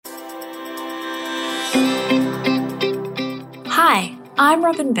I'm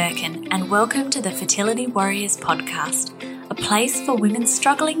Robin Birkin, and welcome to the Fertility Warriors podcast, a place for women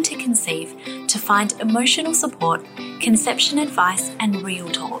struggling to conceive to find emotional support, conception advice, and real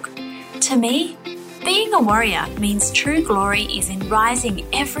talk. To me, being a warrior means true glory is in rising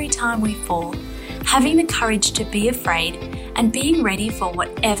every time we fall, having the courage to be afraid, and being ready for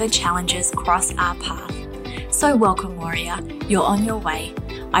whatever challenges cross our path. So welcome, warrior. You're on your way.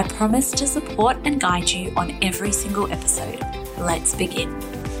 I promise to support and guide you on every single episode. Let's begin.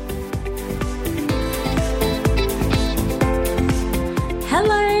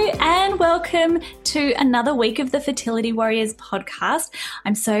 Hello and welcome to another week of the Fertility Warriors podcast.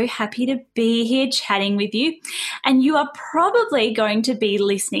 I'm so happy to be here chatting with you. And you are probably going to be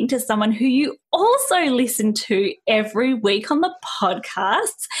listening to someone who you also listen to every week on the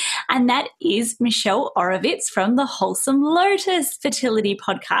podcasts, and that is Michelle Oravitz from the Wholesome Lotus Fertility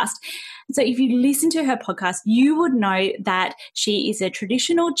Podcast. So if you listen to her podcast, you would know that she is a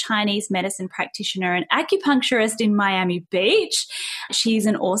traditional Chinese medicine practitioner and acupuncturist in Miami Beach. She's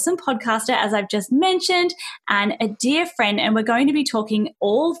an awesome podcaster, as I've just mentioned, and a dear friend, and we're going to be talking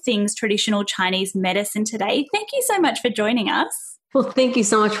all things traditional Chinese medicine today. Thank you so much for joining us. Well, thank you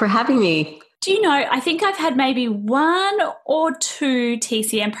so much for having me. Do you know, I think I've had maybe one or two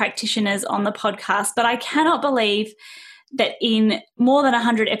TCM practitioners on the podcast, but I cannot believe that in more than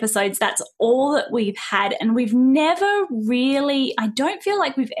 100 episodes, that's all that we've had. And we've never really, I don't feel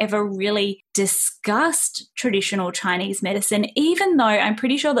like we've ever really discussed traditional Chinese medicine, even though I'm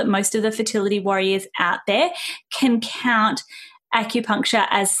pretty sure that most of the fertility warriors out there can count acupuncture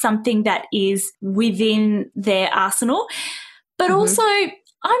as something that is within their arsenal. But also,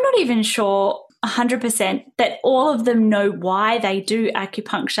 I'm not even sure 100% that all of them know why they do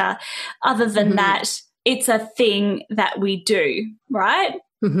acupuncture, other than that it's a thing that we do, right?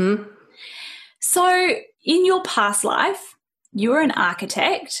 Mm-hmm. So in your past life, you were an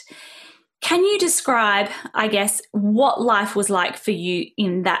architect. Can you describe, I guess, what life was like for you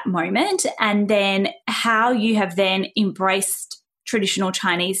in that moment, and then how you have then embraced traditional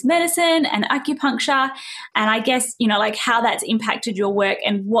Chinese medicine and acupuncture, and I guess, you know, like how that's impacted your work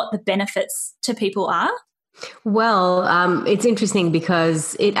and what the benefits to people are? Well, it's interesting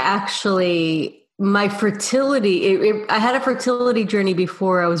because it actually, my fertility, I had a fertility journey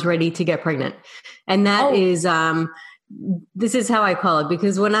before I was ready to get pregnant. And that is, this is how I call it,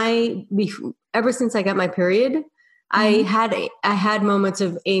 because ever since I got my period, I had moments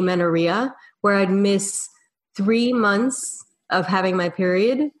of amenorrhea where I'd miss 3 months of having my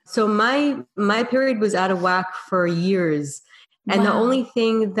period. So my period was out of whack for years. And the only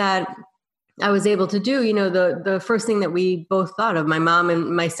thing that I was able to do, you know, the first thing that we both thought of, my mom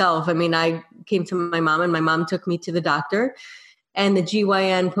and myself, I mean, I came to my mom and my mom took me to the doctor, and the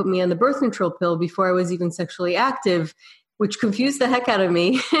GYN put me on the birth control pill before I was even sexually active, which confused the heck out of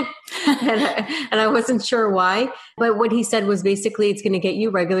me. and I wasn't sure why. But what he said was basically, it's going to get you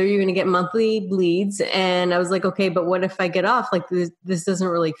regular. You're going to get monthly bleeds. And I was like, okay, but what if I get off? Like this doesn't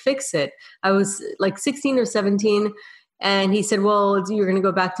really fix it. I was like 16 or 17. And he said, well, you're going to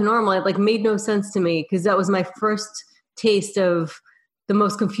go back to normal. It like made no sense to me, because that was my first taste of the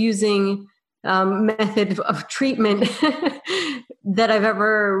most confusing method of treatment that I've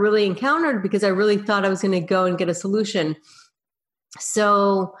ever really encountered, because I really thought I was going to go and get a solution.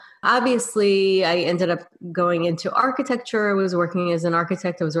 So obviously I ended up going into architecture. I was working as an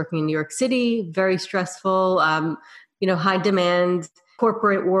architect. I was working in New York City, very stressful, high demand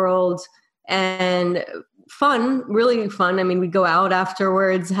corporate world, and fun, really fun. I mean, we'd go out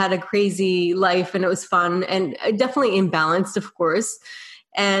afterwards, had a crazy life, and it was fun and definitely imbalanced, of course.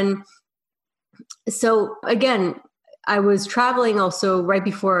 And so again, I was traveling also right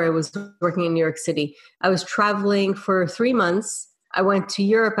before I was working in New York City. I was traveling for 3 months. I went to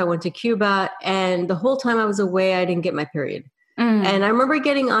Europe, I went to Cuba, and the whole time I was away, I didn't get my period. And I remember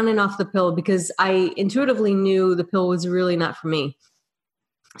getting on and off the pill because I intuitively knew the pill was really not for me.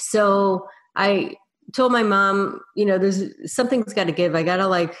 So I told my mom, you know, something's got to give. I got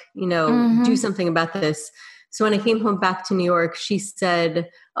to do something about this. So when I came home back to New York, she said,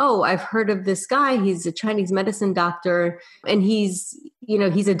 oh, I've heard of this guy. He's a Chinese medicine doctor. And he's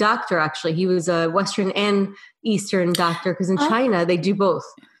a doctor, actually. He was a Western and Eastern doctor, because in China, they do both.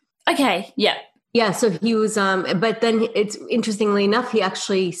 Okay. Yeah. Yeah. So he was, but then it's interestingly enough, he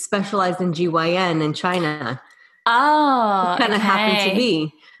actually specialized in GYN in China. Oh, kind of happened to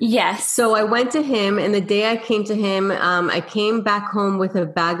be. Yes. So I went to him, and the day I came to him, I came back home with a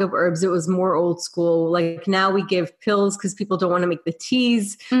bag of herbs. It was more old school. Like now we give pills because people don't want to make the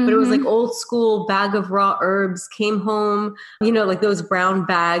teas, but it was like old school bag of raw herbs. Came home, like those brown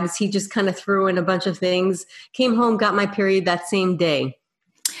bags. He just kind of threw in a bunch of things. Came home, got my period that same day,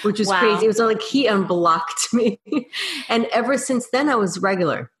 which was crazy. It was like he unblocked me. And ever since then, I was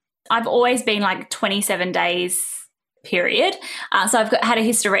regular. I've always been like 27 days period. So I've had a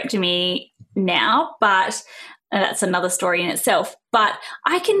hysterectomy now, but that's another story in itself. But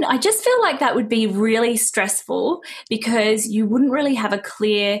I just feel like that would be really stressful because you wouldn't really have a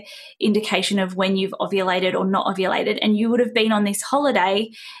clear indication of when you've ovulated or not ovulated. And you would have been on this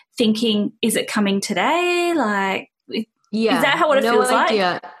holiday thinking, is it coming today? Like, is that what it feels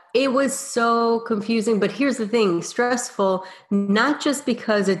idea. Like? It was so confusing, but here's the thing, stressful, not just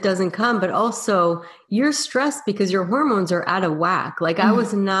because it doesn't come, but also you're stressed because your hormones are out of whack. Like I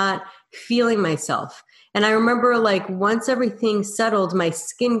was not feeling myself. And I remember like once everything settled, my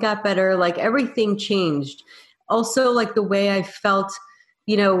skin got better, like everything changed. Also like the way I felt,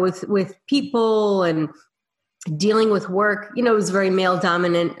 with people and dealing with work, it was very male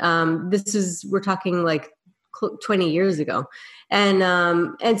dominant. We're talking like 20 years ago.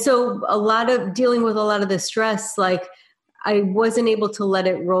 And so dealing with a lot of the stress, like I wasn't able to let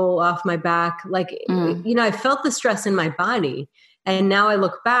it roll off my back. Like, I felt the stress in my body, and now I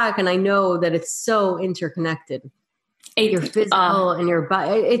look back and I know that it's so interconnected. Your physical and your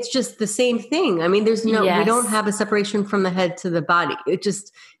body, it's just the same thing. I mean, we don't have a separation from the head to the body.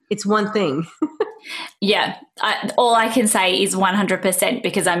 It's one thing. Yeah. All I can say is 100%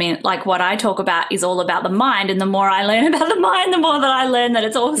 because I mean, like what I talk about is all about the mind, and the more I learn about the mind, the more that I learn that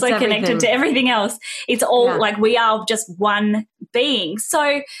it's also connected to everything else. It's all like we are just one being.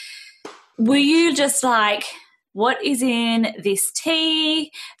 So were you just like, what is in this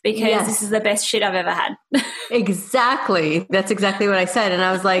tea? Because this is the best shit I've ever had. Exactly. That's exactly what I said. And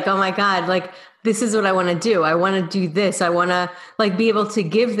I was like, oh my God, like this is what I want to do. I want to do this. I want to like be able to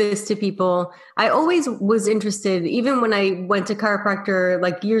give this to people. I always was interested, even when I went to chiropractor,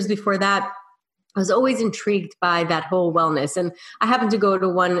 like years before that, I was always intrigued by that whole wellness. And I happened to go to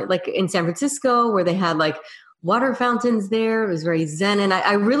one like in San Francisco where they had like water fountains there. It was very zen. And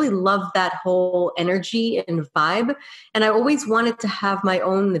I really loved that whole energy and vibe. And I always wanted to have my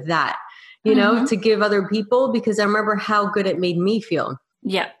own that, to give other people, because I remember how good it made me feel.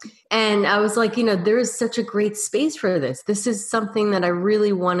 Yeah. And I was like, there is such a great space for this. This is something that I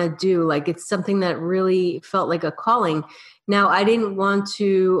really want to do. Like it's something that really felt like a calling. Now I didn't want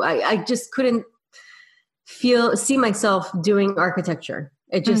to, I just couldn't see myself doing architecture.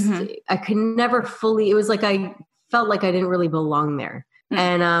 It just, I could never fully, it was like, I felt like I didn't really belong there.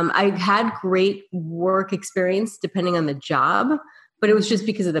 And I had great work experience depending on the job, but it was just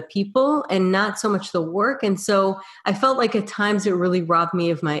because of the people and not so much the work. And so I felt like at times it really robbed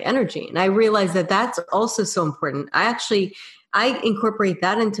me of my energy. And I realized that that's also so important. I incorporate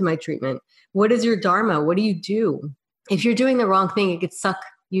that into my treatment. What is your dharma? What do you do? If you're doing the wrong thing, it could suck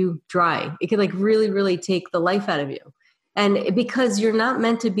you dry. It could like really, really take the life out of you. And because you're not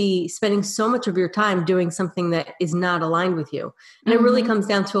meant to be spending so much of your time doing something that is not aligned with you. And it really comes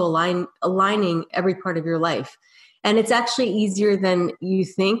down to aligning every part of your life. And it's actually easier than you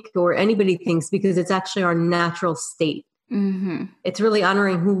think or anybody thinks, because it's actually our natural state. It's really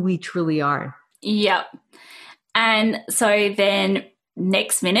honoring who we truly are. Yep. And so then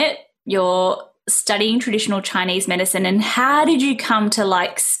next minute, you're studying traditional Chinese medicine. And how did you come to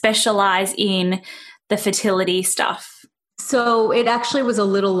like specialize in the fertility stuff? So it actually was a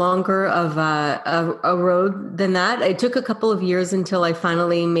little longer of a road than that. It took a couple of years until I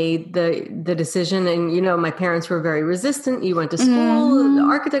finally made the decision. And, my parents were very resistant. You went to school, the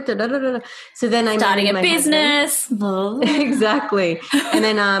architect, So then I starting a business. Exactly. And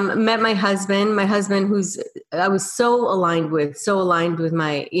then met my husband, I was so aligned with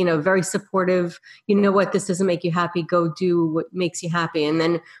my, very supportive, what, this doesn't make you happy, go do what makes you happy. And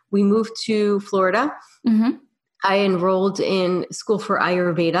then we moved to Florida. I enrolled in school for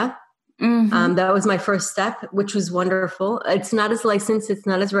Ayurveda. That was my first step, which was wonderful. It's not as licensed. It's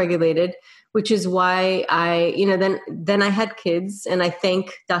not as regulated, which is why then I had kids, and I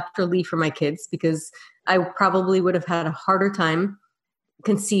thank Dr. Lee for my kids, because I probably would have had a harder time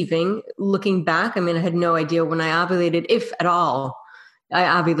conceiving. Looking back, I mean, I had no idea when I ovulated, if at all I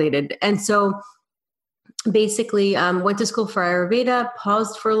ovulated. And so basically went to school for Ayurveda,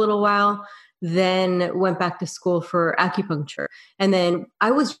 paused for a little while, then went back to school for acupuncture. And then I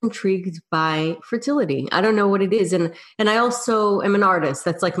was intrigued by fertility. I don't know what it is. And I also am an artist.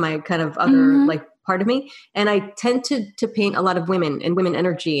 That's like my kind of other like part of me. And I tend to paint a lot of women and women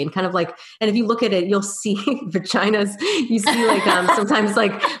energy and kind of like, and if you look at it, you'll see vaginas, you see like sometimes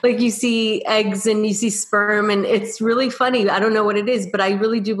like you see eggs and you see sperm, and it's really funny. I don't know what it is, but I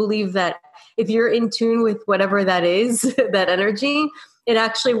really do believe that if you're in tune with whatever that is, that energy, it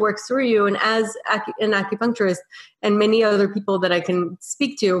actually works through you. And as an acupuncturist and many other people that I can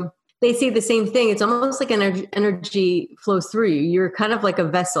speak to, they say the same thing. It's almost like energy flows through you. You're kind of like a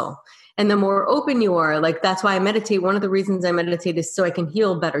vessel. And the more open you are, like that's why I meditate. One of the reasons I meditate is so I can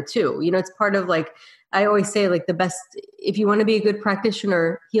heal better too. You know, it's part of like, I always say like the best, if you want to be a good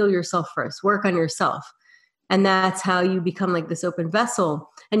practitioner, heal yourself first, work on yourself. And that's how you become like this open vessel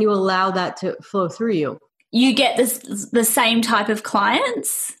and you allow that to flow through you. You get the same type of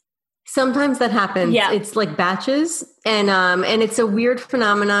clients? Sometimes that happens. Yeah. It's like batches. And it's a weird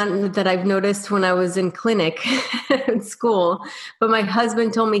phenomenon that I've noticed when I was in clinic in school, but my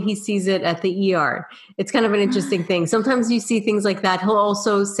husband told me he sees it at the ER. It's kind of an interesting thing. Sometimes you see things like that. He'll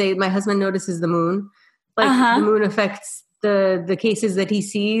also say, my husband notices the moon, like the moon affects the cases that he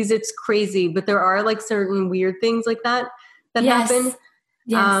sees. It's crazy, but there are like certain weird things like that happen.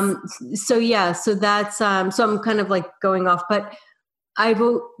 Yes. So that's, so I'm kind of like going off, but I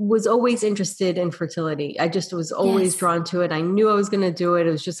was always interested in fertility. I just was always drawn to it. I knew I was going to do it.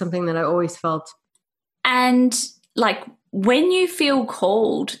 It was just something that I always felt. And like when you feel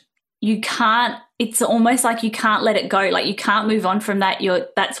called, it's almost like you can't let it go. Like you can't move on from that.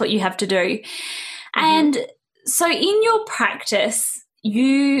 That's what you have to do. Mm-hmm. And so in your practice,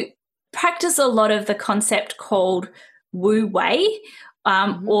 you practice a lot of the concept called Wu Wei.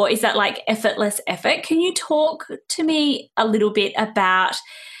 Or is that like effortless effort? Can you talk to me a little bit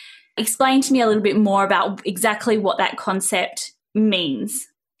explain to me a little bit more about exactly what that concept means?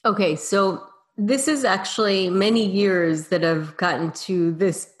 Okay, so this is actually many years that I've gotten to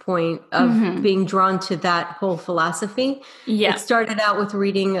this point of being drawn to that whole philosophy. Yeah. It started out with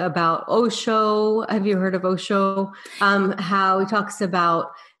reading about Osho. Have you heard of Osho? How he talks about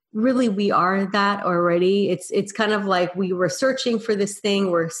really we are that already. It's kind of like we were searching for this thing.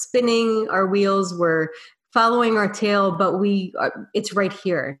 We're spinning our wheels. We're following our tail, but it's right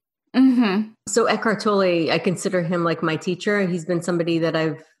here. Mm-hmm. So Eckhart Tolle, I consider him like my teacher. He's been somebody that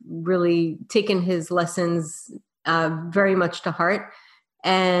I've really taken his lessons very much to heart.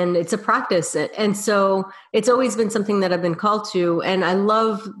 And it's a practice. And so it's always been something that I've been called to. And I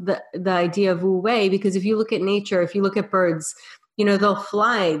love the idea of Wu Wei, because if you look at nature, if you look at birds, you know, they'll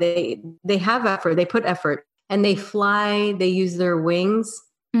fly, they have effort, they put effort and they fly, they use their wings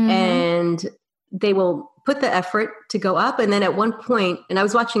and they will put the effort to go up. And then at one point, and I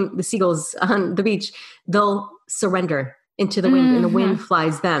was watching the seagulls on the beach, they'll surrender into the wind and the wind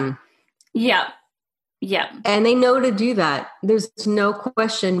flies them. Yeah. Yeah. And they know to do that. There's no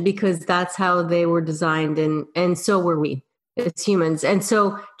question, because that's how they were designed. And so were we. It's humans. And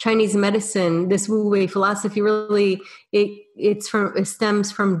so Chinese medicine, this Wu Wei philosophy, really, it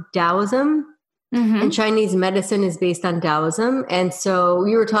stems from Taoism, and Chinese medicine is based on Taoism. And so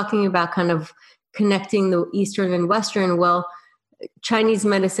you were talking about kind of connecting the Eastern and Western. Well, Chinese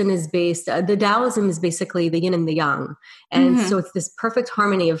medicine is based, the Taoism is basically the yin and the yang. And so it's this perfect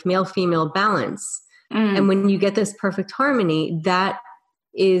harmony of male-female balance. And when you get this perfect harmony,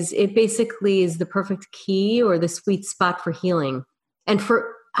 it basically is the perfect key or the sweet spot for healing. And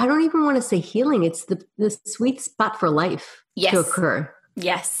I don't even want to say healing. It's the sweet spot for life to occur.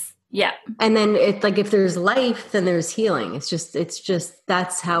 Yes. Yeah. And then it's like, if there's life, then there's healing. It's just,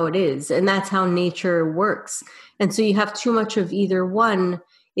 that's how it is. And that's how nature works. And so you have too much of either one,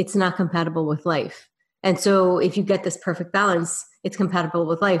 it's not compatible with life. And so if you get this perfect balance, it's compatible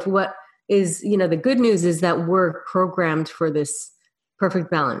with life. What is, the good news is that we're programmed for this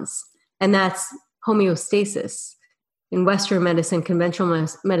perfect balance. And that's homeostasis. In Western medicine, conventional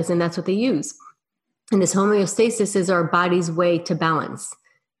medicine, that's what they use. And this homeostasis is our body's way to balance.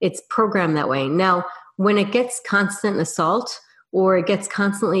 It's programmed that way. Now, when it gets constant assault or it gets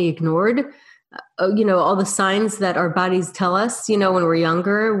constantly ignored, all the signs that our bodies tell us, when we're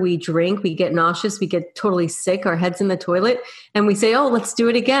younger, we drink, we get nauseous, we get totally sick, our head's in the toilet, and we say, oh, let's do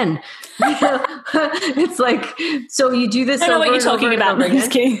it again. It's like, so you do this. I know what you're talking about. I'm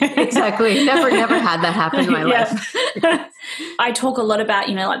just kidding. Exactly. Never had that happen in my life. I talk a lot about,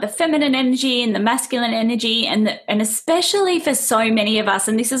 like the feminine energy and the masculine energy, and especially for so many of us,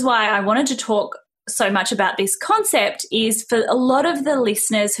 and this is why I wanted to talk so much about this concept, is for a lot of the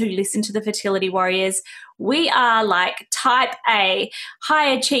listeners who listen to the Fertility Warriors, we are like type A, high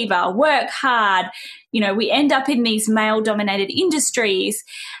achiever, work hard. We end up in these male dominated industries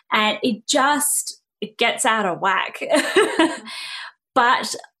and it gets out of whack.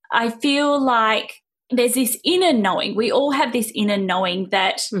 But I feel like there's this inner knowing. We all have this inner knowing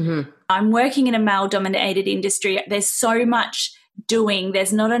that I'm working in a male-dominated industry. There's so much doing.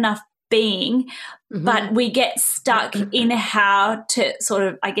 There's not enough being, but we get stuck in how to sort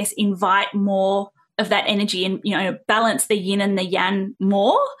of, I guess, invite more of that energy and, you know, balance the yin and the yang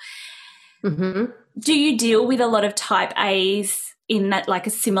more. Do you deal with a lot of type A's in that, like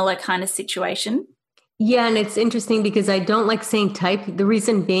a similar kind of situation? Yeah, and it's interesting because I don't like saying type. The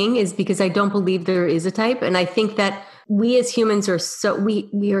reason being is because I don't believe there is a type. And I think that we as humans are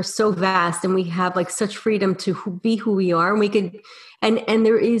we are so vast, and we have like such freedom to be who we are. And we could, and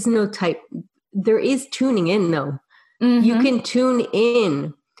there is no type. There is tuning in though. You can tune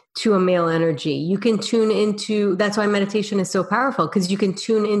in to a male energy. You can tune into, that's why meditation is so powerful, because you can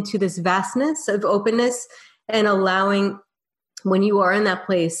tune into this vastness of openness and allowing, when you are in that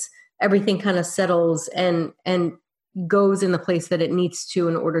place, everything kind of settles and goes in the place that it needs to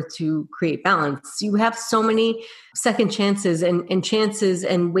in order to create balance. You have so many second chances and chances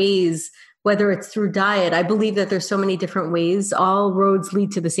and ways, whether it's through diet. I believe that there's so many different ways. All roads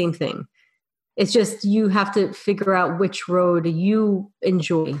lead to the same thing. It's just you have to figure out which road you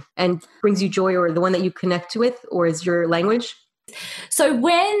enjoy and brings you joy, or the one that you connect with, or is your language. So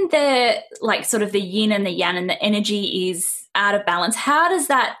when the, like, sort of the yin and the yang and the energy is out of balance, how does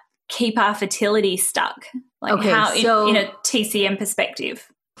that keep our fertility stuck? Like, okay, how so in a TCM perspective?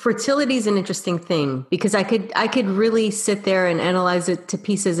 Fertility is an interesting thing, because I could really sit there and analyze it to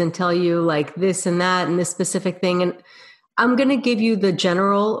pieces and tell you like this and that and this specific thing. And I'm going to give you the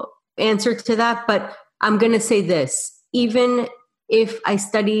general answer to that, but I'm going to say this: even if I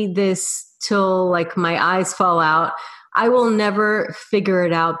study this till like my eyes fall out, I will never figure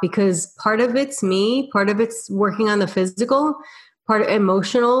it out, because part of it's me, part of it's working on the physical, part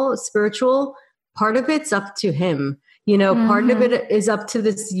emotional, spiritual, part of it's up to him. You know, part of it is up to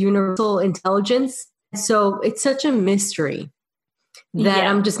this universal intelligence. So it's such a mystery that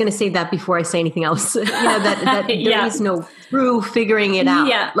I'm just going to say that before I say anything else. You know, that there is no true figuring it out.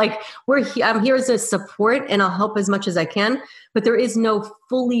 Yeah. Like I'm here as a support, and I'll help as much as I can, but there is no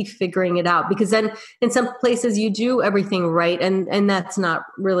fully figuring it out, because then in some places you do everything right, and that's not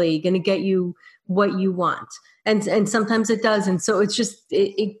really going to get you what you want. And sometimes it does. And so it's just,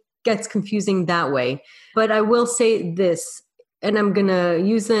 it gets confusing that way. But I will say this, and I'm going to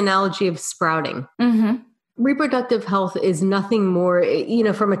use the analogy of sprouting. Reproductive health is nothing more, you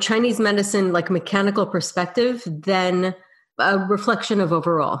know, from a Chinese medicine, like mechanical perspective, than a reflection of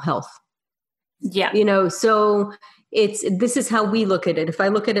overall health. Yeah. You know, so this is how we look at it. If I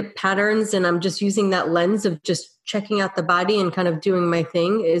look at it patterns, and I'm just using that lens of just checking out the body and kind of doing my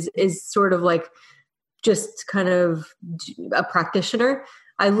thing, is sort of like just kind of a practitioner.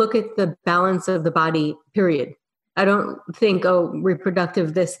 I look at the balance of the body, period. I don't think, oh,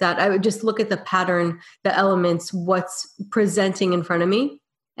 reproductive, this, that. I would just look at the pattern, the elements, what's presenting in front of me,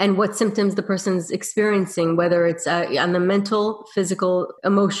 and what symptoms the person's experiencing, whether it's on the mental, physical,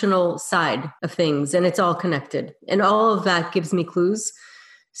 emotional side of things. And it's all connected. And all of that gives me clues.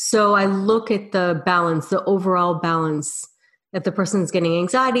 So I look at the balance, the overall balance. If the person's getting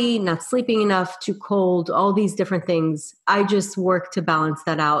anxiety, not sleeping enough, too cold, all these different things, I just work to balance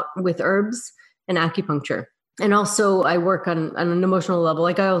that out with herbs and acupuncture. And also I work on an emotional level.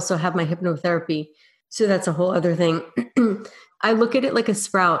 Like I also have my hypnotherapy. So that's a whole other thing. I look at it like a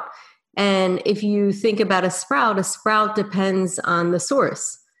sprout. And if you think about a sprout depends on the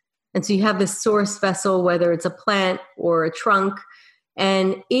source. And so you have this source vessel, whether it's a plant or a trunk,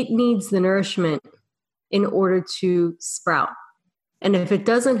 and it needs the nourishment in order to sprout. And if it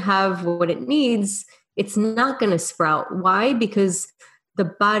doesn't have what it needs, it's not going to sprout. Why? Because the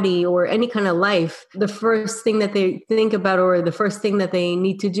body or any kind of life, the first thing that they think about, or the first thing that they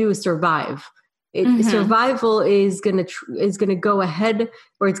need to do, is survive. Survival is going to go ahead,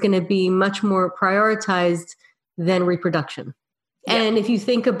 or it's going to be much more prioritized than reproduction. Yeah. And if you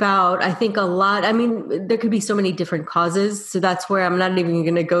think about, I think a lot, I mean, there could be so many different causes. So that's where I'm not even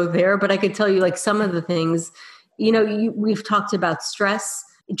going to go there, but I could tell you like some of the things, you know, we've talked about stress,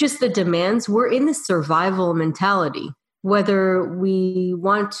 just the demands. We're in this survival mentality, whether we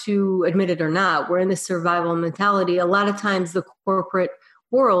want to admit it or not. We're in this survival mentality. A lot of times the corporate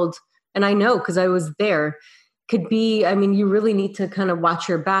world, and I know because I was there, could be, I mean, you really need to kind of watch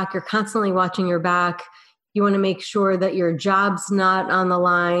your back. You're constantly watching your back. You want to make sure that your job's not on the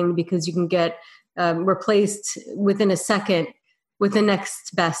line, because you can get replaced within a second with the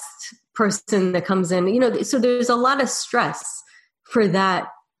next best person that comes in. You know, so there's a lot of stress for that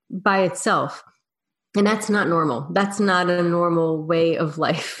by itself. And that's not normal. That's not a normal way of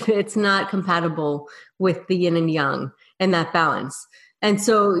life. It's not compatible with the yin and yang and that balance. And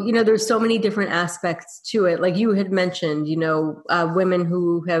so, there's so many different aspects to it. Like you had mentioned, women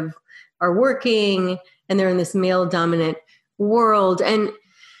who are working and they're in this male dominant world. And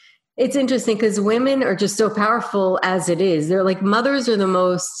it's interesting because women are just so powerful as it is. They're like, mothers are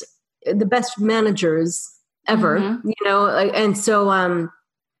the best managers ever, and so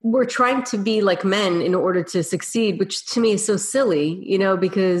we're trying to be like men in order to succeed, which to me is so silly,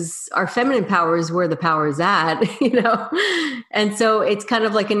 because our feminine power is where the power is at, and so it's kind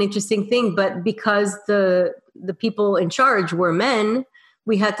of like an interesting thing. But because the people in charge were men,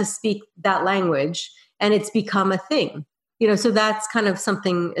 we had to speak that language, and it's become a thing, so that's kind of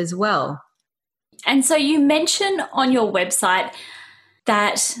something as well. And so you mentioned on your website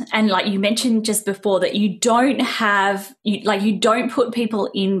that, and like you mentioned just before, that you don't put people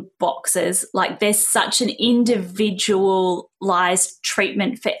in boxes. Like there's such an individualized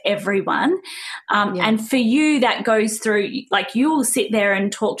treatment for everyone. And for you, that goes through, like you will sit there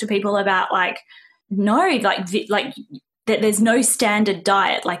and talk to people about that there's no standard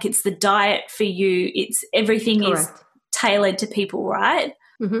diet. Like it's the diet for you. It's everything Correct. Is tailored to people, right?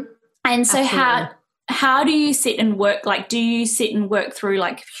 Mm-hmm. And so Absolutely. how do you sit and work? Like, do you sit and work through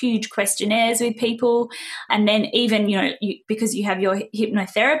like huge questionnaires with people? And then even, because you have your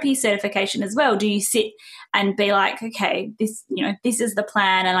hypnotherapy certification as well, do you sit and be like, okay, this is the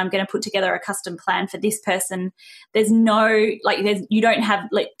plan and I'm going to put together a custom plan for this person? You don't have,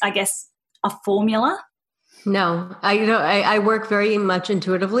 I guess, a formula? No, I work very much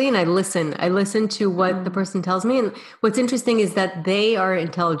intuitively, and I listen to what the person tells me. And what's interesting is that they are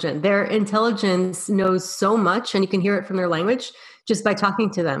intelligent. Their intelligence knows so much, and you can hear it from their language just by talking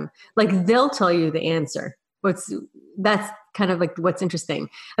to them. Like they'll tell you the answer. That's kind of like what's interesting.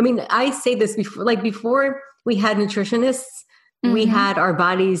 I mean, I say this before we had nutritionists, we had our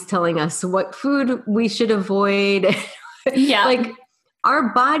bodies telling us what food we should avoid. Yeah.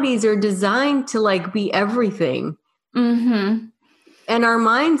 Our bodies are designed to be everything. Mm-hmm. And our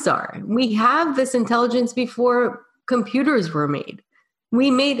minds are. We have this intelligence before computers were made.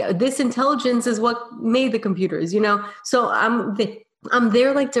 This intelligence is what made the computers, So I'm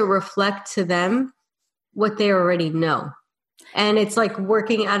there to reflect to them what they already know. And it's like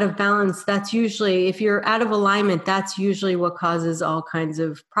working out of balance. That's usually, if you're out of alignment, that's usually what causes all kinds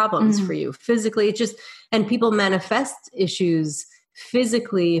of problems for you. Physically, and people manifest issues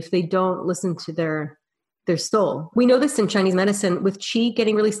physically if they don't listen to their soul. We know this in Chinese medicine with qi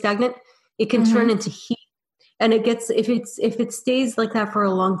getting really stagnant, it can turn into heat. And it gets, if it stays like that for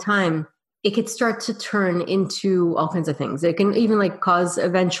a long time, it could start to turn into all kinds of things. It can even cause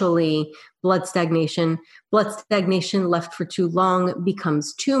eventually blood stagnation. Blood stagnation left for too long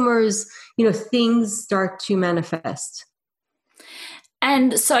becomes tumors. Things start to manifest.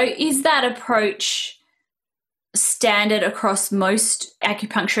 And so is that approach standard across most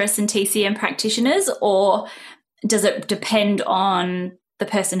acupuncturists and TCM practitioners, or does it depend on the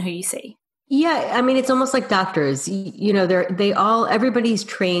person who you see? Yeah, I mean, it's almost like doctors. Everybody's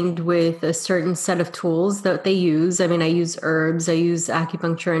trained with a certain set of tools that they use. I mean, I use herbs, I use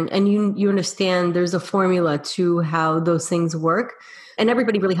acupuncture, and you understand there's a formula to how those things work. And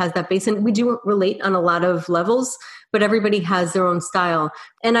everybody really has that base. And we do relate on a lot of levels, but everybody has their own style.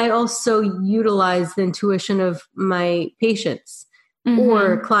 And I also utilize the intuition of my patients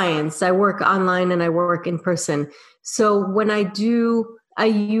or clients. I work online and I work in person. So when I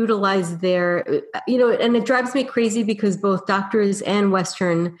utilize their, and it drives me crazy because both doctors and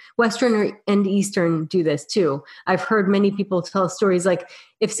Western and Eastern do this too. I've heard many people tell stories like,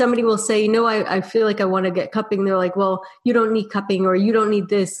 if somebody will say, I feel like I want to get cupping, they're like, well, you don't need cupping or you don't need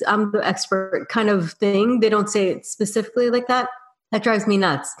this, I'm the expert kind of thing. They don't say it specifically like that. That drives me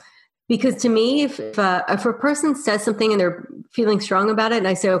nuts. Because to me, if a person says something and they're feeling strong about it, and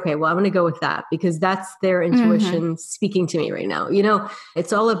I say, okay, well, I'm going to go with that because that's their intuition speaking to me right now.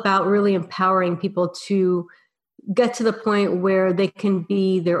 It's all about really empowering people to get to the point where they can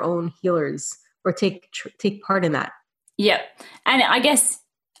be their own healers or take part in that. Yep. And I guess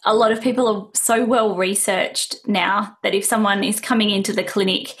a lot of people are so well researched now that if someone is coming into the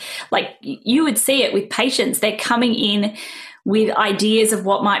clinic, like you would see it with patients, they're coming in with ideas of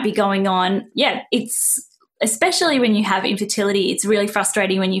what might be going on. Yeah, it's especially when you have infertility, it's really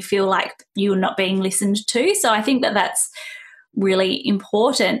frustrating when you feel like you're not being listened to. So I think that that's really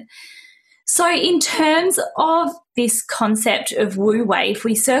important. So in terms of this concept of Wu Wei, if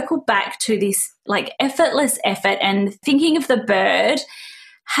we circle back to this effortless effort and thinking of the bird,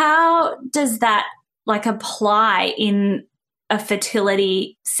 how does that apply in a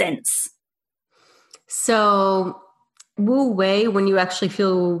fertility sense? So Wu Wei, when you actually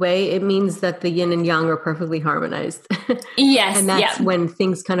feel Wu Wei, it means that the yin and yang are perfectly harmonized. Yes. And that's when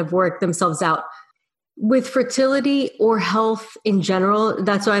things kind of work themselves out. With fertility or health in general,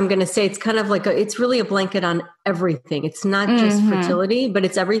 that's why I'm going to say it's kind of like it's really a blanket on everything. It's not just fertility, but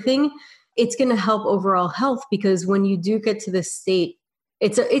it's everything. It's going to help overall health, because when you do get to this state,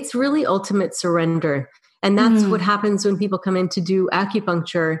 it's really ultimate surrender. And that's what happens when people come in to do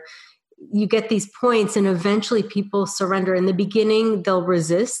acupuncture. You get these points and eventually people surrender. In the beginning, they'll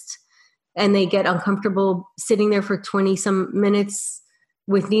resist and they get uncomfortable sitting there for 20 some minutes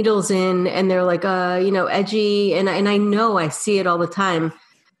with needles in, and they're like, edgy. And I know I see it all the time.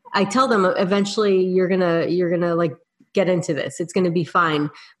 I tell them eventually you're going to like get into this. It's going to be fine.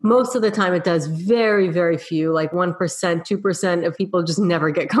 Most of the time it does. Very, very few, like 1%, 2% of people just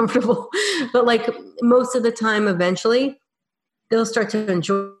never get comfortable. But like most of the time, eventually they'll start to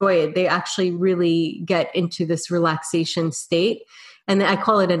enjoy it. They actually really get into this relaxation state. And I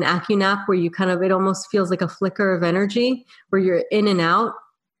call it an acu-nap, where you it almost feels like a flicker of energy where you're in and out.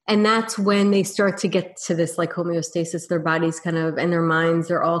 And that's when they start to get to this like homeostasis. Their bodies and their minds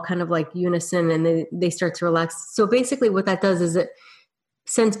are all kind of like unison, and they start to relax. So basically what that does is it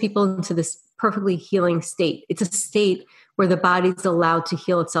sends people into this perfectly healing state. It's a state where the body's allowed to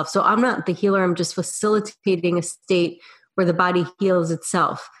heal itself. So I'm not the healer. I'm just facilitating a state where the body heals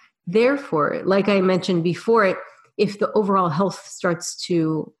itself. Therefore, like I mentioned before, if the overall health starts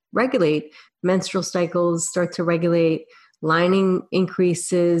to regulate, menstrual cycles start to regulate, lining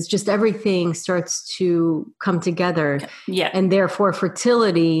increases, just everything starts to come together. Yeah. And therefore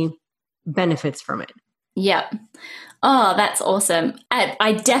fertility benefits from it. Yeah. Oh, that's awesome.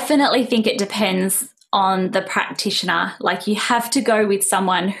 I definitely think it depends on the practitioner. Like, you have to go with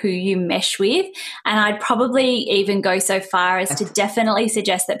someone who you mesh with. And I'd probably even go so far as to definitely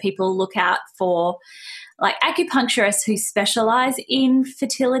suggest that people look out for like acupuncturists who specialize in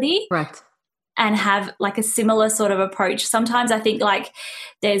fertility. Correct. And have like a similar sort of approach. Sometimes I think like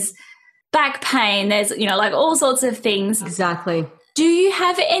there's back pain, there's, like all sorts of things. Exactly. Do you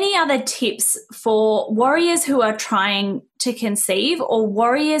have any other tips for warriors who are trying to conceive, or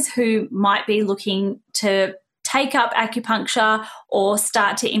warriors who might be looking to take up acupuncture or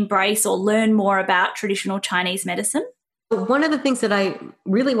start to embrace or learn more about traditional Chinese medicine? One of the things that I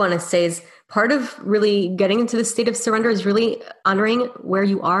really want to say is part of really getting into the state of surrender is really honoring where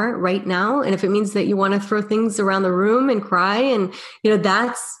you are right now. And if it means that you want to throw things around the room and cry, and,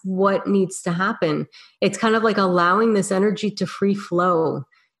 that's what needs to happen. It's kind of like allowing this energy to free flow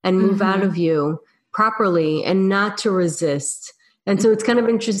and move out of you properly and not to resist. And so it's kind of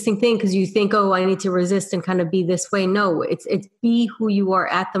an interesting thing, because you think, oh, I need to resist and kind of be this way. No, it's be who you are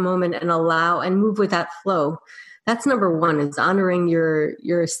at the moment and allow and move with that flow. That's number one, is honoring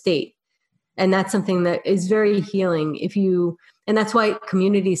your state. And that's something that is very healing. And that's why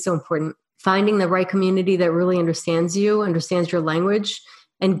community is so important. Finding the right community that really understands you, understands your language,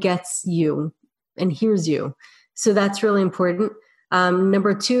 and gets you and hears you. So that's really important.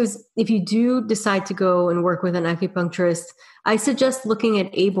 Number two is, if you do decide to go and work with an acupuncturist, I suggest looking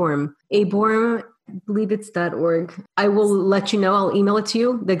at ABORM. ABORM, I believe it's .org. I will let you know. I'll email it to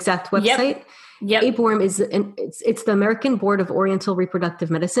you, the exact website. Yep. ABORM is it's the American Board of Oriental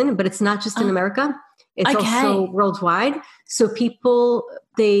Reproductive Medicine, but it's not just in America. It's also worldwide. So people,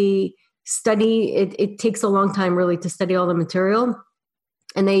 they study, it takes a long time really to study all the material,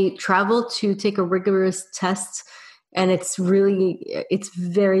 and they travel to take a rigorous test. And it's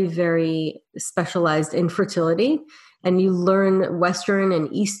very, very specialized in fertility. And you learn Western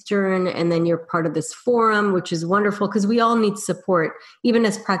and Eastern, and then you're part of this forum, which is wonderful, because we all need support, even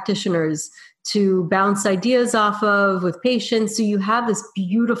as practitioners, to bounce ideas off of with patients. So you have this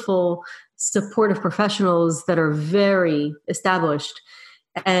beautiful supportive professionals that are very established,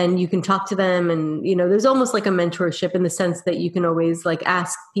 and you can talk to them, and there's almost like a mentorship in the sense that you can always like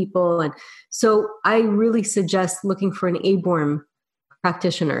ask people. And so I really suggest looking for an ABORM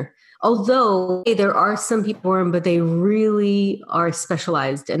practitioner. Although there are some people, but they really are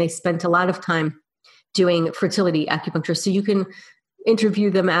specialized and they spent a lot of time doing fertility acupuncture. So you can interview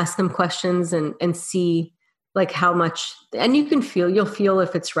them, ask them questions, and see like how much, and you'll feel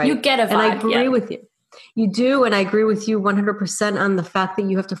if it's right. You get a vibe. And I agree with you. You do. And I agree with you 100% on the fact that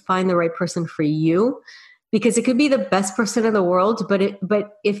you have to find the right person for you, because it could be the best person in the world,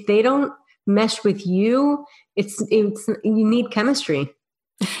 but if they don't mesh with you, you need chemistry.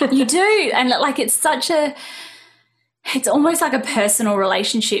 You do. And like, it's almost like a personal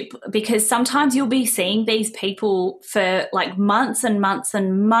relationship, because sometimes you'll be seeing these people for like months and months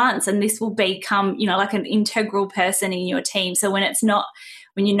and months, and this will become, like an integral person in your team. So when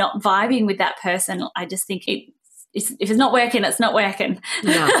you're not vibing with that person, I just think if it's not working, it's not working.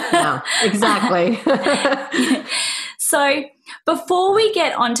 No, exactly. So before we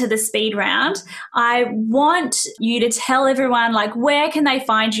get onto the speed round, I want you to tell everyone, like, where can they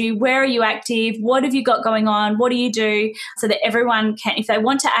find you? Where are you active? What have you got going on? What do you do? So that everyone can, if they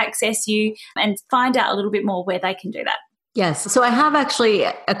want to access you and find out a little bit more, where they can do that. Yes. So I have actually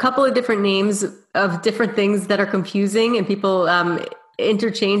a couple of different names of different things that are confusing and people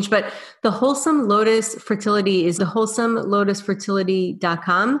interchange, but the Wholesome Lotus Fertility is the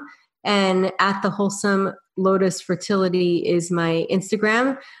wholesomelotusfertility.com, and at the Wholesome Lotus Fertility is my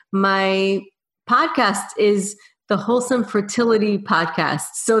Instagram. My podcast is the Wholesome Fertility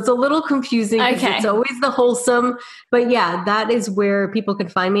Podcast. So it's a little confusing because it's always the wholesome, but yeah, that is where people can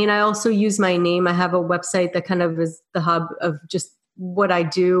find me. And I also use my name. I have a website that kind of is the hub of just what I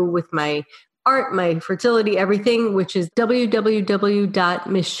do with my art, my fertility, everything, which is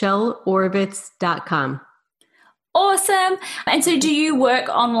www.michelleoravitz.com. Awesome. And so do you work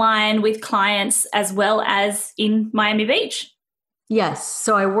online with clients as well as in Miami Beach? Yes.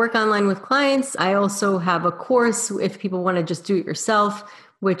 So I work online with clients. I also have a course if people want to just do it yourself,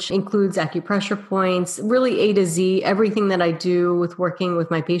 which includes acupressure points, really A to Z, everything that I do with working with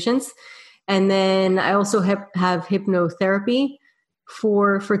my patients. And then I also have hypnotherapy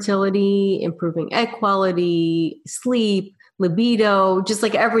for fertility, improving egg quality, sleep, libido, just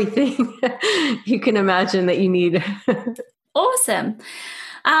like everything you can imagine that you need. Awesome.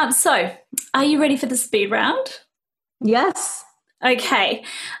 So are you ready for the speed round? Yes. Okay.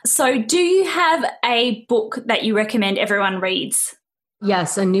 So do you have a book that you recommend everyone reads?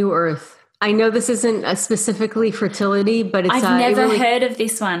 Yes, A New Earth. I know this isn't specifically fertility, but it's I've never heard of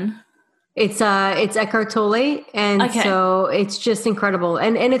this one. It's Eckhart Tolle, and so it's just incredible.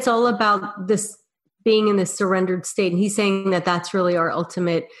 And it's all about this being in this surrendered state. And he's saying that that's really our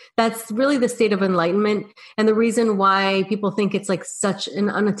ultimate, that's really the state of enlightenment. And the reason why people think it's like such an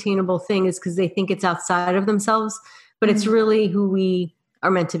unattainable thing is because they think it's outside of themselves, but it's really who we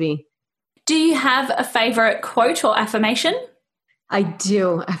are meant to be. Do you have a favorite quote or affirmation? I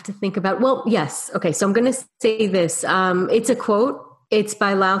do. I have to think about, well, yes. Okay. So I'm going to say this. It's a quote. It's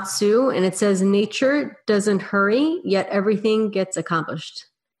by Lao Tzu, and it says, nature doesn't hurry, yet everything gets accomplished.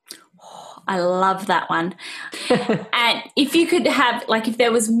 I love that one. And if you could have, like, if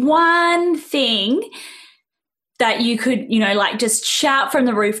there was one thing that you could, you know, like just shout from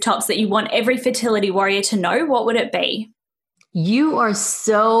the rooftops that you want every fertility warrior to know, what would it be? You are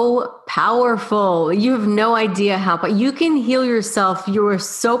so powerful. You have no idea how, you can heal yourself. You are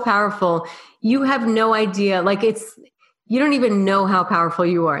so powerful. You have no idea. Like you don't even know how powerful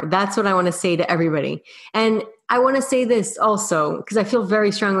you are. That's what I want to say to everybody. And I want to say this also, because I feel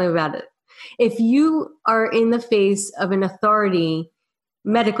very strongly about it. If you are in the face of an authority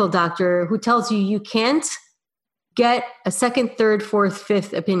medical doctor who tells you you can't, get a second, third, fourth,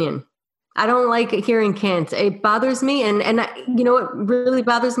 fifth opinion. I don't like hearing can't. It bothers me. And you know what really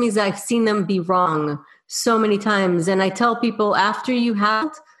bothers me is that I've seen them be wrong so many times. And I tell people after you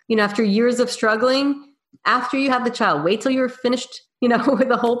have, after years of struggling, after you have the child, wait till you're finished, with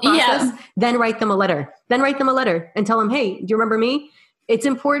the whole process, then write them a letter. Then write them a letter and tell them, hey, do you remember me? It's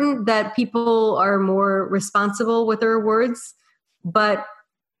important that people are more responsible with their words, but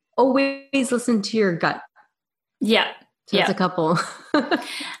always listen to your gut. Yeah. So it's a couple.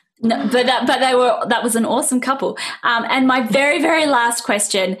 No, but that was an awesome couple. And my very, very last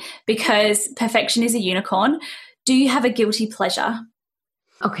question, because perfection is a unicorn, do you have a guilty pleasure?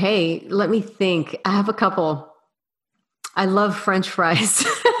 Okay, let me think. I have a couple. I love French fries.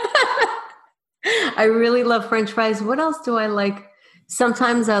 I really love French fries. What else do I like?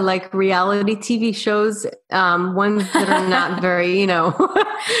 Sometimes I like reality TV shows, ones that are not very, not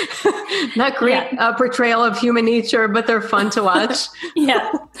great portrayal of human nature, but they're fun to watch.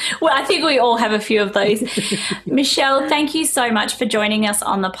 Yeah. Well, I think we all have a few of those. Michelle, thank you so much for joining us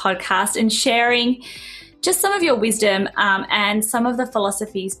on the podcast and sharing just some of your wisdom and some of the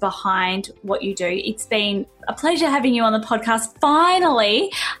philosophies behind what you do. It's been a pleasure having you on the podcast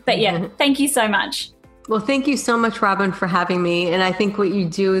finally. But thank you so much. Well, thank you so much, Robin, for having me. And I think what you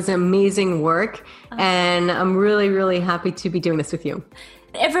do is amazing work. And I'm really, really happy to be doing this with you.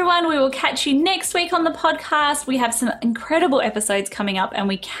 Everyone, we will catch you next week on the podcast. We have some incredible episodes coming up and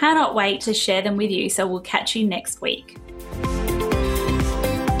we cannot wait to share them with you. So we'll catch you next week.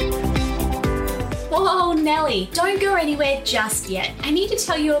 Whoa, Nelly, don't go anywhere just yet. I need to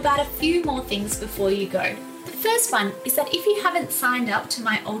tell you about a few more things before you go. The first one is that if you haven't signed up to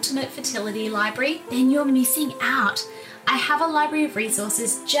my Ultimate Fertility Library, then you're missing out. I have a library of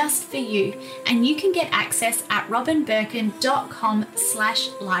resources just for you, and you can get access at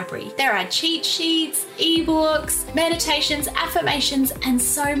robinbirkin.com/library. There are cheat sheets, ebooks, meditations, affirmations, and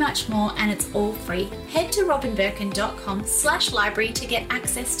so much more, and it's all free. Head to robinbirkin.com/library to get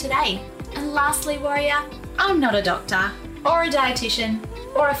access today. And lastly, warrior, I'm not a doctor or a dietitian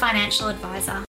or a financial advisor.